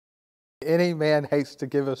Any man hates to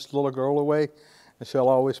give his little girl away, and she'll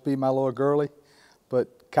always be my little girlie,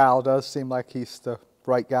 but Kyle does seem like he's the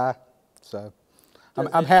right guy, so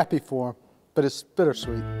I'm happy for him, but it's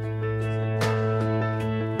bittersweet.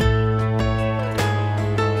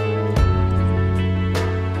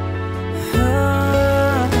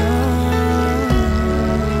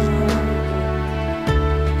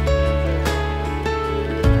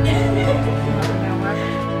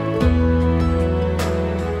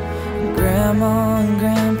 Grandma and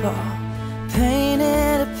Grandpa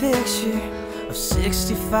painted a picture of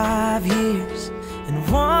 65 years in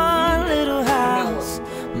one little house.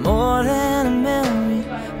 More than a memory,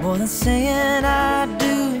 more than saying I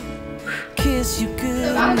do. Kiss you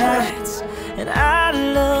good nights and I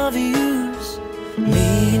love yous.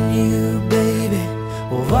 Me and you, baby,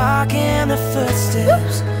 we'll walk in the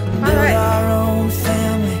footsteps, build our own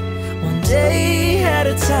family, one day at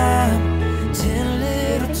a time. 10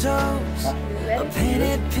 little toes, a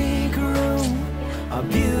painted pink room. Our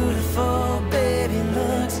beautiful baby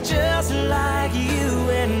looks just like you,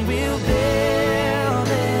 and we'll build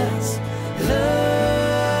this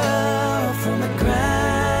love from the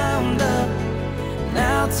ground up.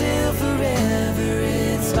 Now till forever,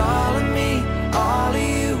 it's all of me, all of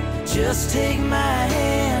you. Just take my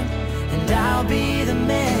hand, and I'll be the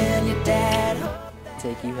man your dad.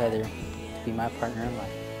 Take you, Heather, to be my partner in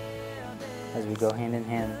life as we go hand in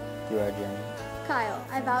hand through our journey. Kyle,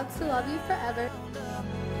 I vow to love you forever.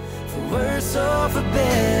 For worse or for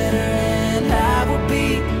better, and I will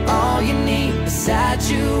be all you need. Beside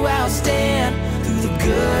you I'll stand, through the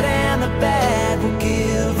good and the bad. We'll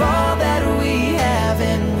give all that we have,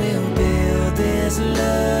 and we'll build this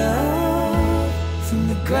love from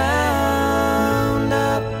the ground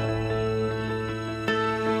up.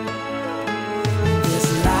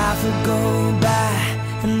 This life will go by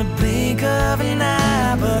in the blink of an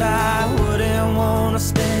eye, but I wouldn't want to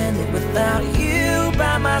spend it without you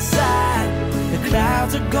by my side. The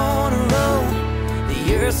clouds are gonna roll,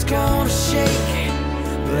 the earth's gonna shake,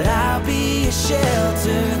 but I'll be a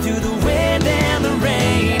shelter through the wind and the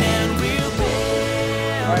rain, and we'll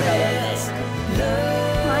build this love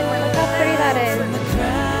Look how pretty that is. from the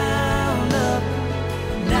ground up.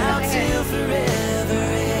 Now till forever,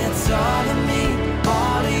 it's all of me,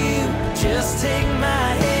 all of you. Just take my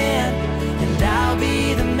hand, and I'll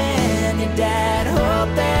be the man your dad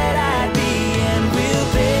hoped that I'd be, and we'll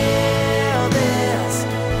build this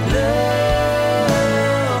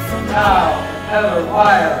love from the Now, Heather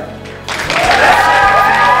Wire.